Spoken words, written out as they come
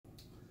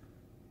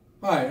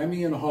Hi, I'm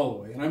Ian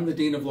Holloway, and I'm the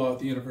Dean of Law at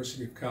the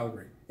University of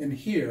Calgary. And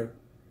here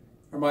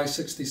are my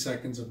 60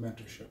 seconds of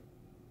mentorship.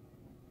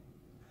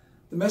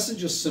 The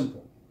message is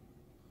simple.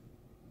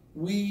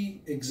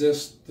 We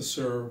exist to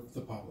serve the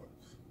public.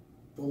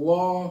 The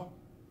law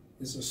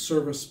is a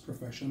service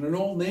profession. An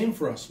old name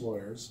for us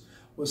lawyers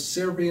was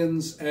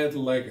serviens ad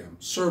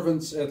legem,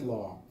 servants at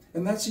law.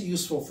 And that's a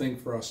useful thing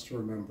for us to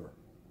remember.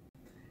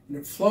 And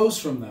it flows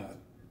from that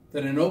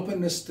an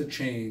openness to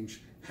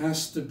change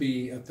has to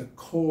be at the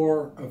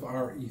core of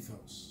our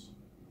ethos.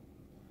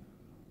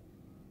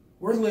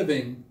 We're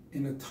living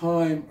in a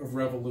time of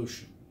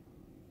revolution,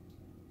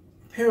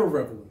 a pair of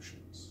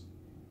revolutions.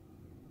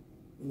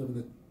 We live in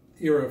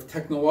the era of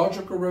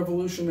technological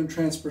revolution and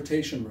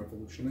transportation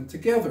revolution, and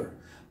together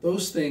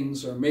those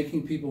things are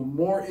making people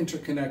more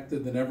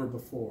interconnected than ever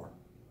before.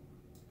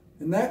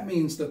 And that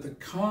means that the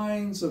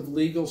kinds of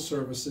legal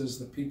services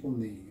that people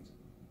need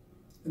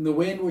and the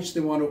way in which they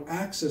want to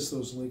access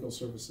those legal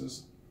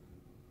services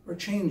are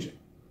changing.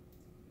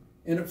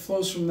 And it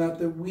flows from that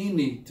we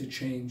need to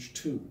change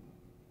too.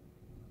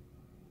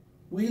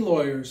 We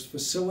lawyers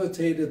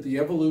facilitated the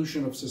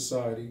evolution of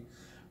society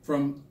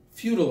from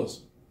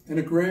feudalism and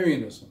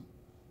agrarianism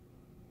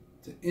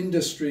to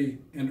industry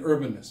and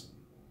urbanism.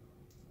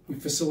 We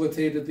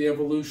facilitated the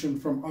evolution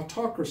from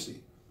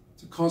autocracy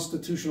to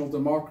constitutional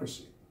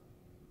democracy.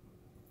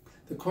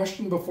 The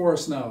question before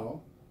us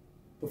now,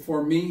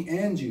 before me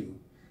and you,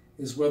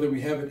 is whether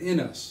we have it in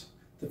us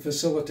to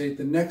facilitate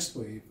the next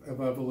wave of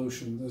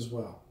evolution as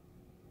well.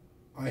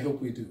 I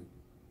hope we do.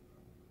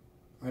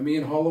 I'm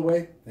Ian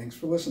Holloway. Thanks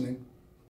for listening.